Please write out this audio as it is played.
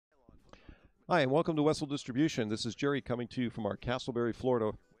Hi, and welcome to Wessel Distribution. This is Jerry coming to you from our Castleberry,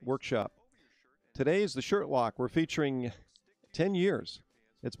 Florida workshop. Today is the shirt lock. We're featuring 10 years.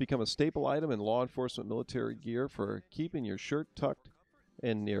 It's become a staple item in law enforcement military gear for keeping your shirt tucked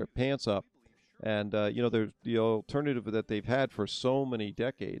and your pants up. And, there's the alternative that they've had for so many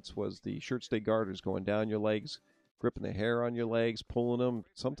decades was the shirt stay garters going down your legs, gripping the hair on your legs, pulling them.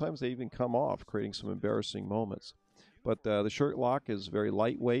 Sometimes they even come off, creating some embarrassing moments. But the shirt lock is very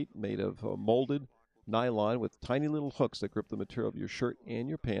lightweight, made of molded nylon with tiny little hooks that grip the material of your shirt and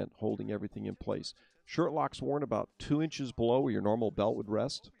your pant, holding everything in place. Shirt lock's worn about 2 inches below where your normal belt would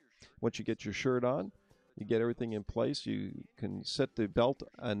rest. Once you get your shirt on, you get everything in place. You can set the belt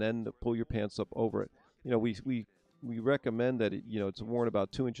and then pull your pants up over it. We recommend that it's worn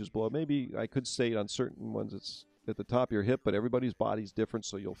about 2 inches below. Maybe I could say it on certain ones it's at the top of your hip, but everybody's body's different,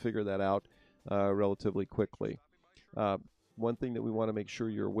 so you'll figure that out relatively quickly. One thing that we want to make sure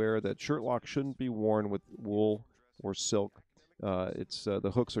you're aware that shirt lock shouldn't be worn with wool or silk.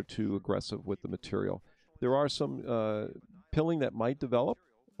 The hooks are too aggressive with the material. There are some pilling that might develop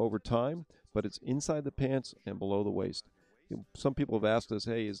over time, but it's inside the pants and below the waist. Some people have asked us,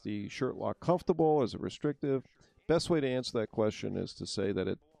 hey, is the shirt lock comfortable? Is it restrictive? Best way to answer that question is to say that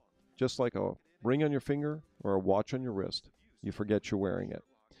it, just like a ring on your finger or a watch on your wrist, you forget you're wearing it.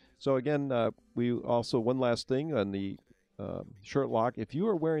 So again, we also, one last thing on the shirt lock, if you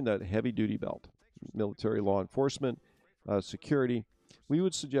are wearing that heavy-duty belt, military, law enforcement, security, we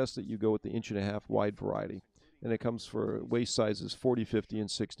would suggest that you go with the 1.5-inch wide variety. And it comes for waist sizes 40, 50, and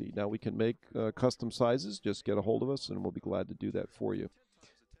 60. Now, we can make custom sizes. Just get a hold of us, and we'll be glad to do that for you.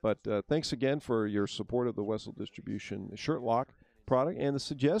 But thanks again for your support of the Wessel Distribution shirt lock product and the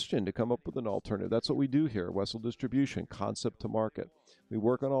suggestion to come up with an alternative. That's what we do here, Wessel Distribution, concept to market. We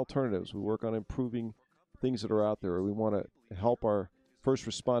work on alternatives. We work on improving things that are out there. We want to help our first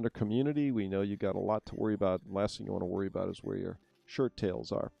responder community. We know you got a lot to worry about. The last thing you want to worry about is where your shirt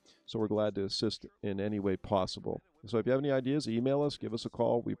tails are. So we're glad to assist in any way possible. So if you have any ideas, email us, give us a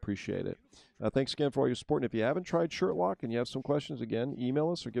call. We appreciate it. Thanks again for all your support. And if you haven't tried shirt lock and you have some questions, again, email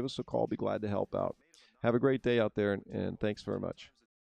us or give us a call. Be glad to help out. Have a great day out there, and thanks very much.